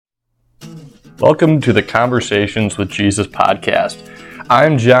Welcome to the Conversations with Jesus podcast.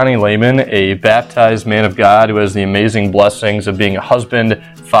 I'm Johnny Lehman, a baptized man of God who has the amazing blessings of being a husband,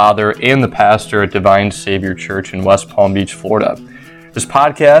 father, and the pastor at Divine Savior Church in West Palm Beach, Florida. This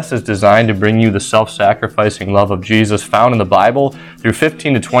podcast is designed to bring you the self-sacrificing love of Jesus found in the Bible through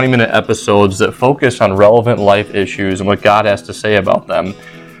 15 to 20-minute episodes that focus on relevant life issues and what God has to say about them.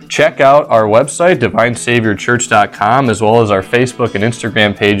 Check out our website, divinesaviorchurch.com, as well as our Facebook and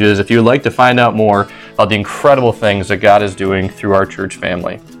Instagram pages if you would like to find out more about the incredible things that God is doing through our church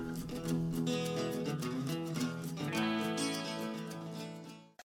family.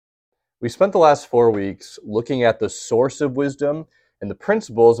 We spent the last 4 weeks looking at the source of wisdom and the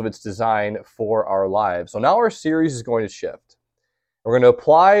principles of its design for our lives. So now our series is going to shift. We're going to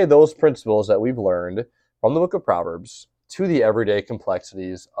apply those principles that we've learned from the book of Proverbs to the everyday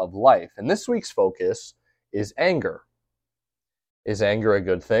complexities of life. And this week's focus is anger. Is anger a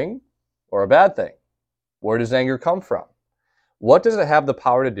good thing or a bad thing? Where does anger come from? What does it have the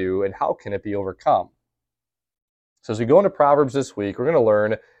power to do, and how can it be overcome? So as we go into Proverbs this week, we're going to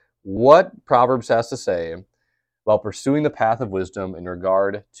learn what Proverbs has to say about pursuing the path of wisdom in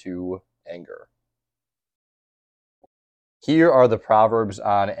regard to anger. Here are the Proverbs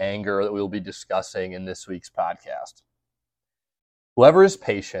on anger that we'll be discussing in this week's podcast. Whoever is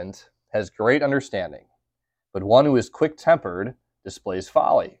patient has great understanding, but one who is quick-tempered displays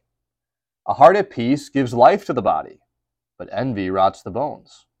folly. A heart at peace gives life to the body, but envy rots the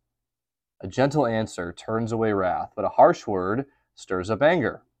bones. A gentle answer turns away wrath, but a harsh word stirs up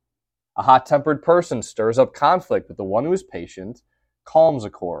anger. A hot-tempered person stirs up conflict, but the one who is patient calms a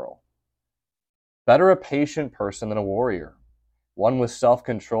quarrel. Better a patient person than a warrior, one with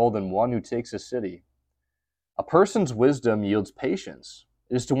self-control than one who takes a city. A person's wisdom yields patience.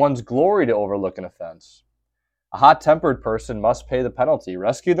 It is to one's glory to overlook an offense. A hot-tempered person must pay the penalty.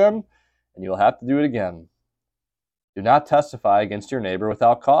 Rescue them, and you will have to do it again. Do not testify against your neighbor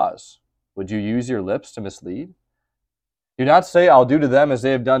without cause. Would you use your lips to mislead? Do not say, I'll do to them as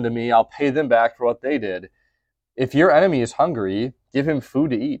they have done to me. I'll pay them back for what they did. If your enemy is hungry, give him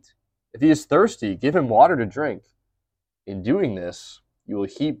food to eat. If he is thirsty, give him water to drink. In doing this, you will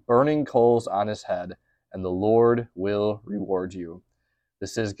heap burning coals on his head, and the Lord will reward you.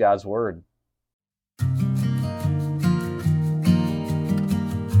 This is God's word.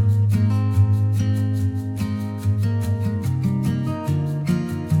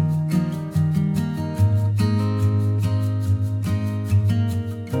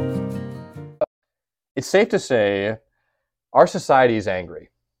 It's safe to say our society is angry.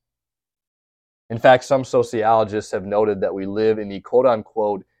 In fact, some sociologists have noted that we live in the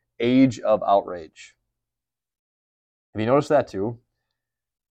quote-unquote age of outrage. Have you noticed that too?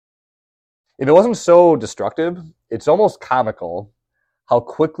 If it wasn't so destructive, it's almost comical how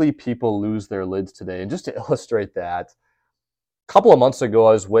quickly people lose their lids today. And just to illustrate that, a couple of months ago,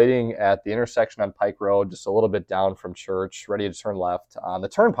 I was waiting at the intersection on Pike Road, just a little bit down from church, ready to turn left on the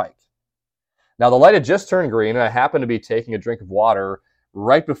turnpike. Now, the light had just turned green, and I happened to be taking a drink of water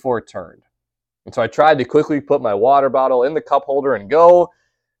right before it turned. And so I tried to quickly put my water bottle in the cup holder and go,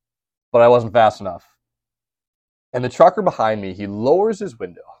 but I wasn't fast enough. And the trucker behind me, he lowers his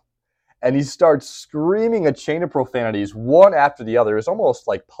window and he starts screaming a chain of profanities, one after the other. It's almost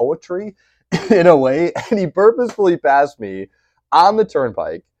like poetry in a way. And he purposefully passed me on the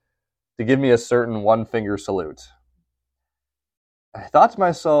turnpike to give me a certain one-finger salute. I thought to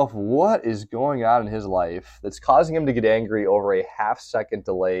myself, what is going on in his life that's causing him to get angry over a half-second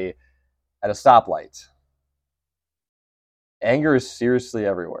delay at a stoplight? Anger is seriously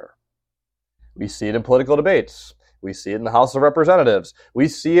everywhere. We see it in political debates. We see it in the House of Representatives. We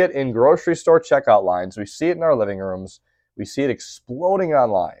see it in grocery store checkout lines. We see it in our living rooms. We see it exploding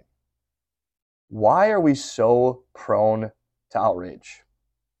online. Why are we so prone to outrage?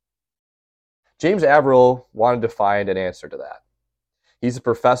 James Averill wanted to find an answer to that. He's a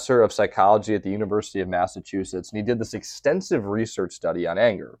professor of psychology at the University of Massachusetts, and he did this extensive research study on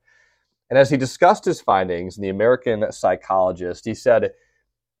anger. And as he discussed his findings in the American Psychologist, he said,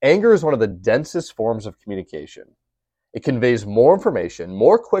 anger is one of the densest forms of communication. It conveys more information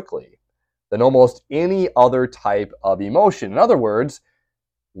more quickly than almost any other type of emotion. In other words,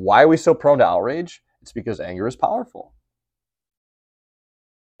 why are we so prone to outrage? It's because anger is powerful.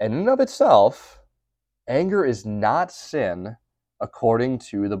 And in and of itself, anger is not sin according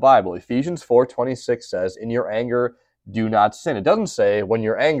to the Bible. Ephesians 4:26 says, in your anger, do not sin. It doesn't say when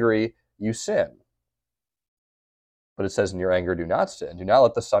you're angry, you sin. But it says in your anger, do not sin. Do not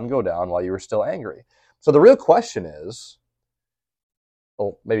let the sun go down while you are still angry. So the real question is,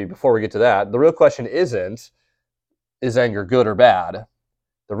 well, maybe before we get to that, the real question isn't, is anger good or bad?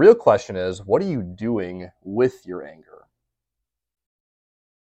 The real question is, what are you doing with your anger?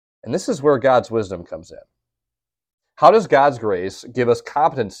 And this is where God's wisdom comes in. How does God's grace give us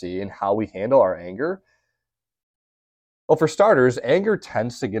competency in how we handle our anger? Well, for starters, anger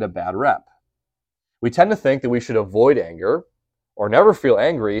tends to get a bad rep. We tend to think that we should avoid anger or never feel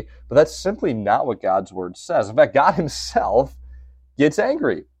angry, but that's simply not what God's word says. In fact, God himself gets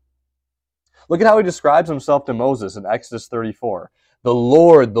angry. Look at how he describes himself to Moses in Exodus 34. The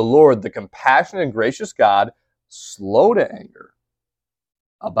Lord, the compassionate and gracious God, slow to anger,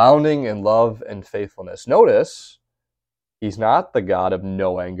 abounding in love and faithfulness. Notice, he's not the God of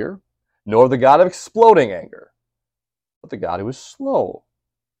no anger, nor the God of exploding anger, but the God who is slow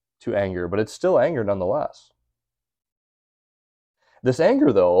to anger, but it's still anger nonetheless. This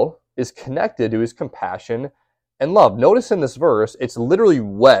anger, though, is connected to his compassion and love. Notice in this verse, it's literally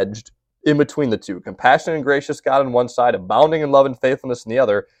wedged in between the two. Compassionate and gracious God on one side, abounding in love and faithfulness on the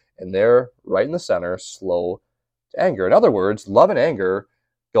other, and there, right in the center, slow to anger. In other words, love and anger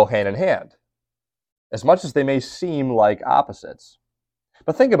go hand in hand, as much as they may seem like opposites.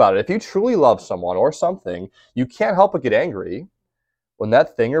 But think about it. If you truly love someone or something, you can't help but get angry when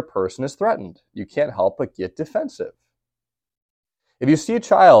that thing or person is threatened. You can't help but get defensive. If you see a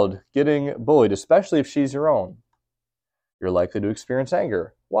child getting bullied, especially if she's your own, you're likely to experience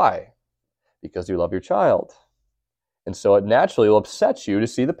anger. Why? Because you love your child. And so it naturally will upset you to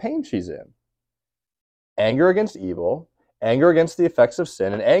see the pain she's in. Anger against evil, anger against the effects of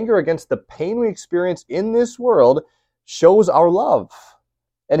sin, and anger against the pain we experience in this world shows our love.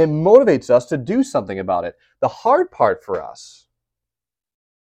 And it motivates us to do something about it. The hard part for us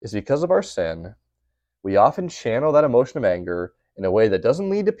is because of our sin, we often channel that emotion of anger in a way that doesn't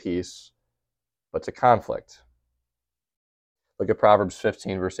lead to peace, but to conflict. Look at Proverbs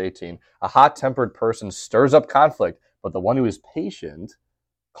 15, verse 18. A hot-tempered person stirs up conflict, but the one who is patient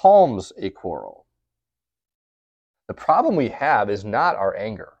calms a quarrel. The problem we have is not our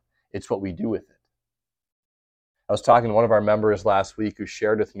anger. It's what we do with it. I was talking to one of our members last week who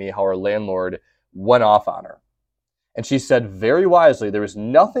shared with me how our landlord went off on her. And she said very wisely, there was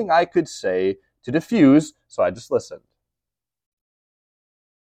nothing I could say to diffuse, so I just listened.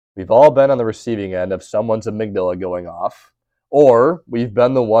 We've all been on the receiving end of someone's amygdala going off, or we've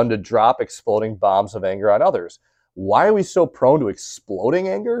been the one to drop exploding bombs of anger on others. Why are we so prone to exploding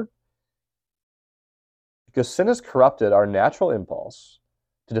anger? Because sin has corrupted our natural impulse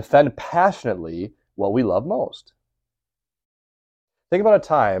to defend passionately what we love most. Think about a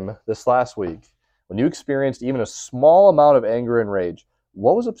time this last week when you experienced even a small amount of anger and rage.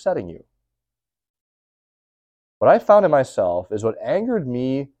 What was upsetting you? What I found in myself is what angered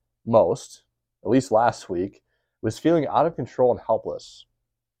me most, at least last week, was feeling out of control and helpless.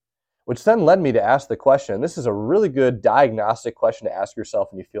 Which then led me to ask the question, and this is a really good diagnostic question to ask yourself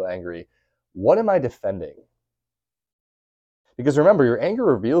when you feel angry. What am I defending? Because remember, your anger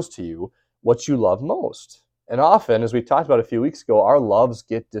reveals to you what you love most. And often, as we talked about a few weeks ago, our loves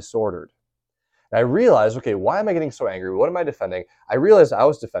get disordered. And I realized, okay, why am I getting so angry? What am I defending? I realized I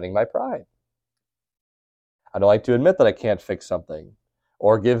was defending my pride. I don't like to admit that I can't fix something,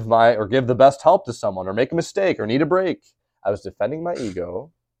 or give the best help to someone, or make a mistake, or need a break. I was defending my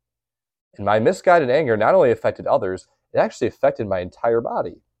ego, and my misguided anger not only affected others, it actually affected my entire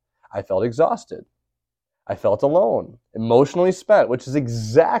body. I felt exhausted. I felt alone, emotionally spent, which is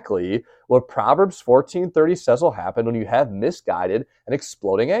exactly what Proverbs 14:30 says will happen when you have misguided and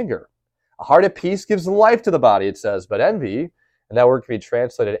exploding anger. A heart at peace gives life to the body, it says, but envy, and that word can be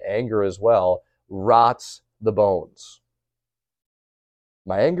translated anger as well, rots the bones.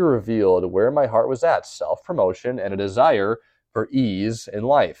 My anger revealed where my heart was at, self-promotion and a desire for ease in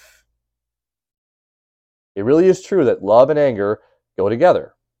life. It really is true that love and anger go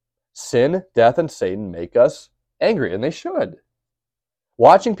together. Sin, death, and Satan make us angry, and they should.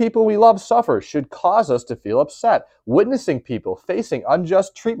 Watching people we love suffer should cause us to feel upset. Witnessing people facing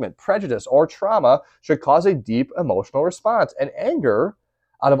unjust treatment, prejudice, or trauma should cause a deep emotional response. And anger,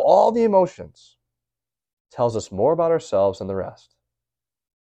 out of all the emotions, tells us more about ourselves than the rest.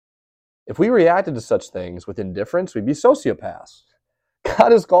 If we reacted to such things with indifference, we'd be sociopaths.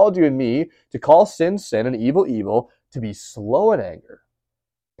 God has called you and me to call sin, sin, and evil, evil, to be slow in anger,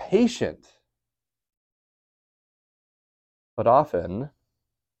 patient. But often,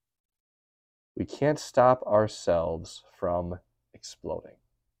 we can't stop ourselves from exploding.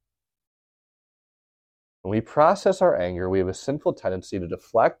 When we process our anger, we have a sinful tendency to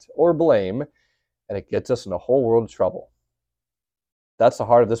deflect or blame, and it gets us in a whole world of trouble. That's the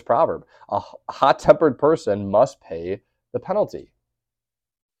heart of this proverb. A hot-tempered person must pay the penalty.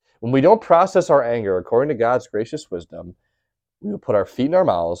 When we don't process our anger according to God's gracious wisdom, we will put our feet in our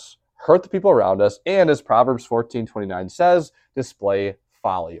mouths, hurt the people around us, and as Proverbs 14:29 says, display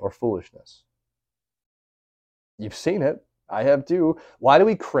folly or foolishness. You've seen it. I have too. Why do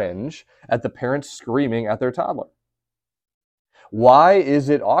we cringe at the parents screaming at their toddler? Why is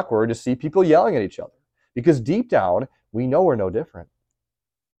it awkward to see people yelling at each other? Because deep down, we know we're no different.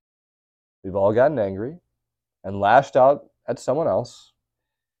 We've all gotten angry and lashed out at someone else.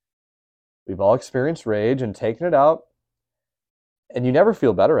 We've all experienced rage and taken it out, and you never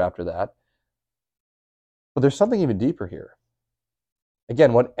feel better after that. But there's something even deeper here.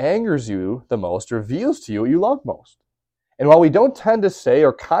 Again, what angers you the most reveals to you what you love most. And while we don't tend to say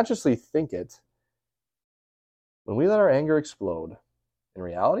or consciously think it, when we let our anger explode, in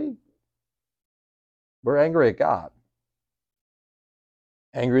reality, we're angry at God.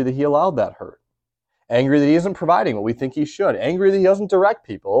 Angry that he allowed that hurt. Angry that he isn't providing what we think he should. Angry that he doesn't direct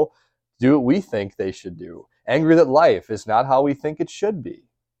people to do what we think they should do. Angry that life is not how we think it should be.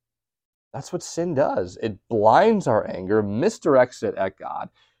 That's what sin does. It blinds our anger, misdirects it at God,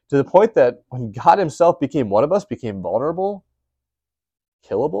 to the point that when God himself became one of us, became vulnerable,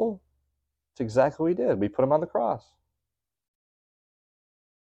 killable, that's exactly what he did. We put him on the cross.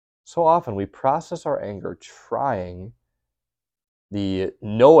 So often we process our anger trying the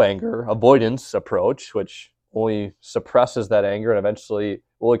no anger avoidance approach, which only suppresses that anger and eventually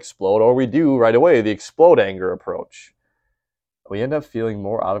will explode, or we do right away the explode anger approach. We end up feeling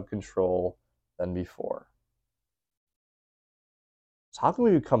more out of control than before. So how can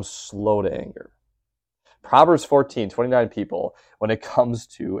we become slow to anger? Proverbs 14:29 people, when it comes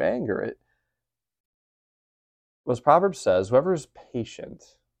to anger, Proverbs says, whoever is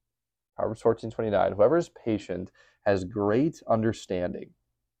patient, Proverbs 14:29, whoever is patient has great understanding.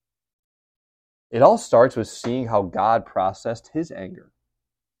 It all starts with seeing how God processed his anger.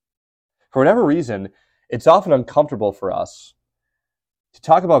 For whatever reason, it's often uncomfortable for us to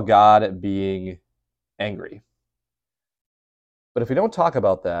talk about God being angry. But if we don't talk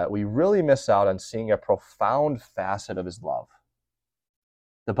about that, we really miss out on seeing a profound facet of his love.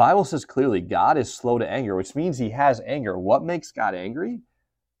 The Bible says clearly God is slow to anger, which means he has anger. What makes God angry?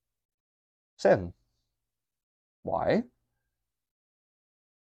 Sin. Why?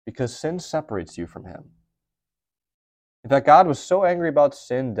 Because sin separates you from him. In fact, God was so angry about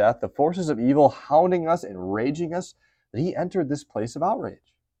sin, death, the forces of evil hounding us and raging us, that he entered this place of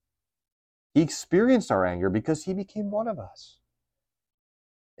outrage. He experienced our anger because he became one of us.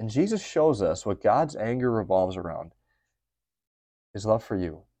 And Jesus shows us what God's anger revolves around: his love for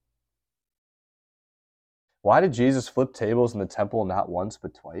you. Why did Jesus flip tables in the temple not once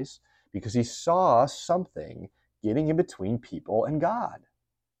but twice? Because he saw something getting in between people and God.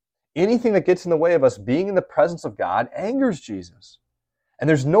 Anything that gets in the way of us being in the presence of God angers Jesus. And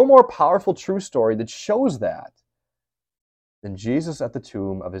there's no more powerful true story that shows that than Jesus at the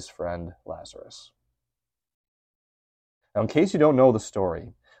tomb of his friend Lazarus. Now, in case you don't know the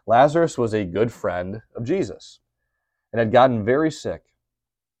story, Lazarus was a good friend of Jesus and had gotten very sick.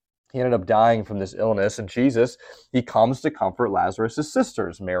 He ended up dying from this illness, and Jesus, he comes to comfort Lazarus'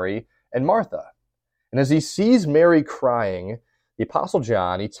 sisters, Mary and Martha. And as he sees Mary crying, the Apostle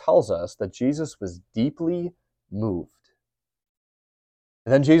John, he tells us that Jesus was deeply moved.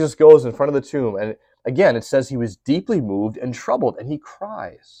 And then Jesus goes in front of the tomb, and again, it says he was deeply moved and troubled, and he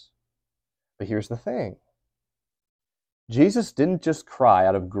cries. But here's the thing. Jesus didn't just cry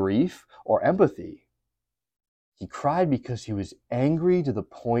out of grief or empathy. He cried because he was angry to the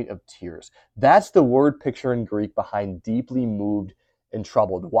point of tears. That's the word picture in Greek behind deeply moved and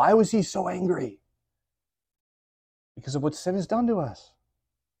troubled. Why was he so angry? Because of what sin has done to us.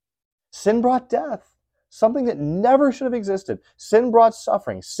 Sin brought death, something that never should have existed. Sin brought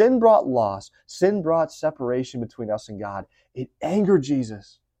suffering. Sin brought loss. Sin brought separation between us and God. It angered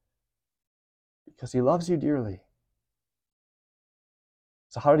Jesus because he loves you dearly.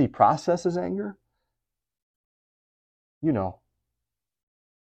 So how did he process his anger? You know.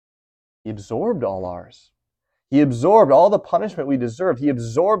 He absorbed all ours. He absorbed all the punishment we deserved. He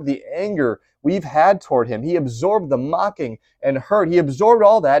absorbed the anger we've had toward him. He absorbed the mocking and hurt. He absorbed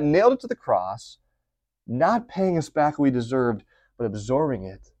all that, nailed it to the cross, not paying us back what we deserved, but absorbing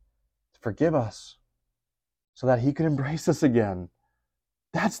it to forgive us so that he could embrace us again.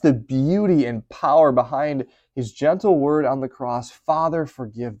 That's the beauty and power behind his gentle word on the cross. Father,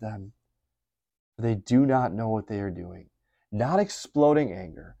 forgive them, for they do not know what they are doing. Not exploding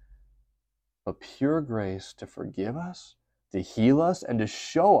anger, but pure grace to forgive us, to heal us, and to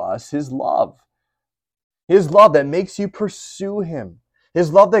show us his love. His love that makes you pursue him.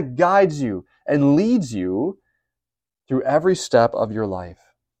 His love that guides you and leads you through every step of your life.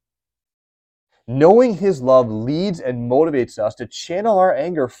 Knowing his love leads and motivates us to channel our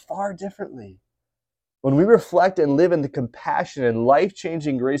anger far differently. When we reflect and live in the compassion and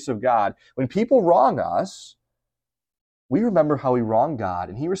life-changing grace of God, when people wrong us, we remember how we wronged God,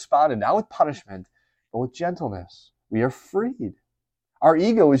 and he responded not with punishment, but with gentleness. We are freed. Our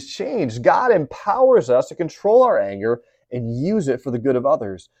ego is changed. God empowers us to control our anger and use it for the good of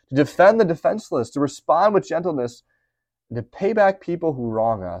others, to defend the defenseless, to respond with gentleness, and to pay back people who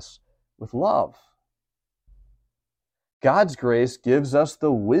wrong us with love. God's grace gives us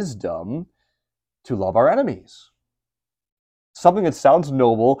the wisdom to love our enemies. Something that sounds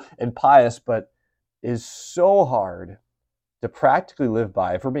noble and pious, but is so hard to practically live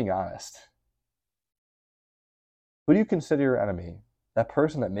by, if we're being honest. Who do you consider your enemy? That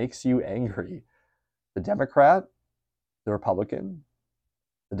person that makes you angry? The Democrat? The Republican?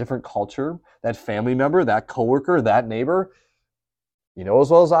 The different culture? That family member? That coworker? That neighbor? You know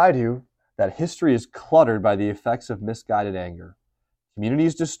as well as I do that history is cluttered by the effects of misguided anger.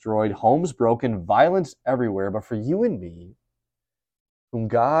 Communities destroyed, homes broken, violence everywhere. But for you and me, whom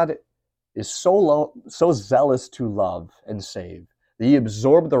God is so zealous to love and save, that he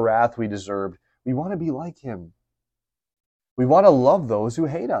absorbed the wrath we deserved, we want to be like him. We want to love those who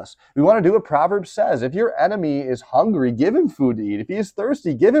hate us. We want to do what Proverbs says. If your enemy is hungry, give him food to eat. If he is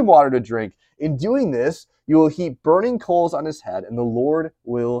thirsty, give him water to drink. In doing this, you will heap burning coals on his head, and the Lord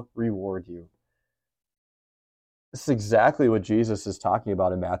will reward you. This is exactly what Jesus is talking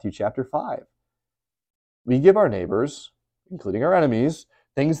about in Matthew chapter 5. We give our neighbors, including our enemies,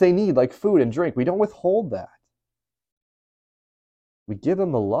 things they need like food and drink. We don't withhold that. We give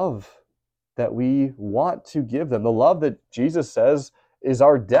them the love that we want to give them, the love that Jesus says is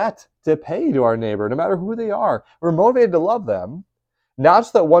our debt to pay to our neighbor, no matter who they are. We're motivated to love them, not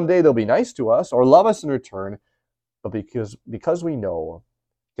so that one day they'll be nice to us or love us in return, but because we know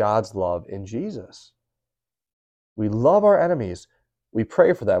God's love in Jesus. We love our enemies. We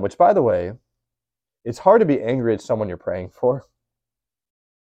pray for them, which, by the way, it's hard to be angry at someone you're praying for.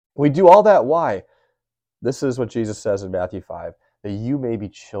 We do all that. Why? This is what Jesus says in Matthew 5, that you may be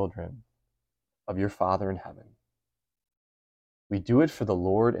children of your Father in heaven. We do it for the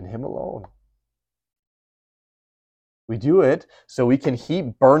Lord and him alone. We do it so we can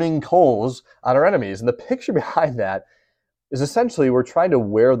heap burning coals on our enemies. And the picture behind that is essentially we're trying to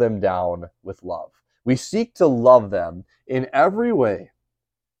wear them down with love. We seek to love them in every way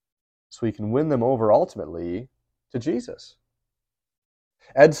so we can win them over ultimately to Jesus.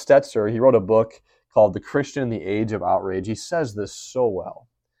 Ed Stetzer, he wrote a book called The Christian in the Age of Outrage. He says this so well.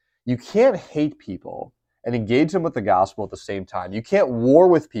 You can't hate people and engage them with the gospel at the same time. You can't war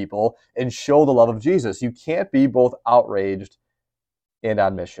with people and show the love of Jesus. You can't be both outraged and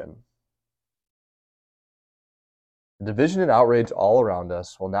on mission. The division and outrage all around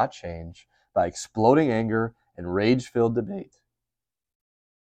us will not change by exploding anger and rage-filled debate.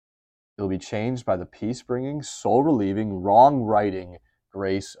 It will be changed by the peace-bringing, soul-relieving, wrong-righting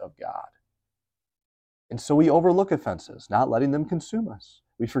grace of God. And so we overlook offenses, not letting them consume us.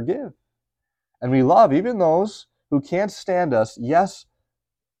 We forgive. And we love even those who can't stand us, yes,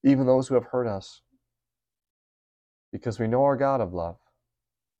 even those who have hurt us, because we know our God of love.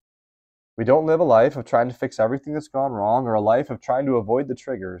 We don't live a life of trying to fix everything that's gone wrong or a life of trying to avoid the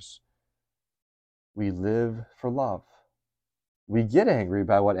triggers. We live for love. We get angry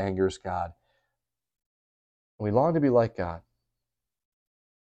by what angers God. We long to be like God.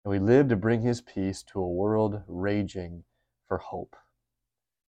 And we live to bring his peace to a world raging for hope.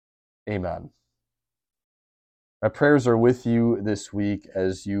 Amen. My prayers are with you this week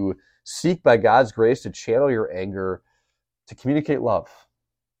as you seek by God's grace to channel your anger to communicate love.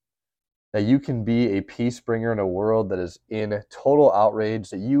 That you can be a peace bringer in a world that is in total outrage,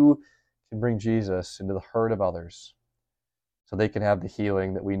 that you can bring Jesus into the hurt of others so they can have the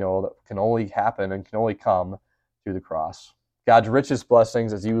healing that we know that can only happen and can only come through the cross. God's richest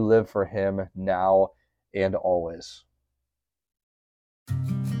blessings as you live for him now and always.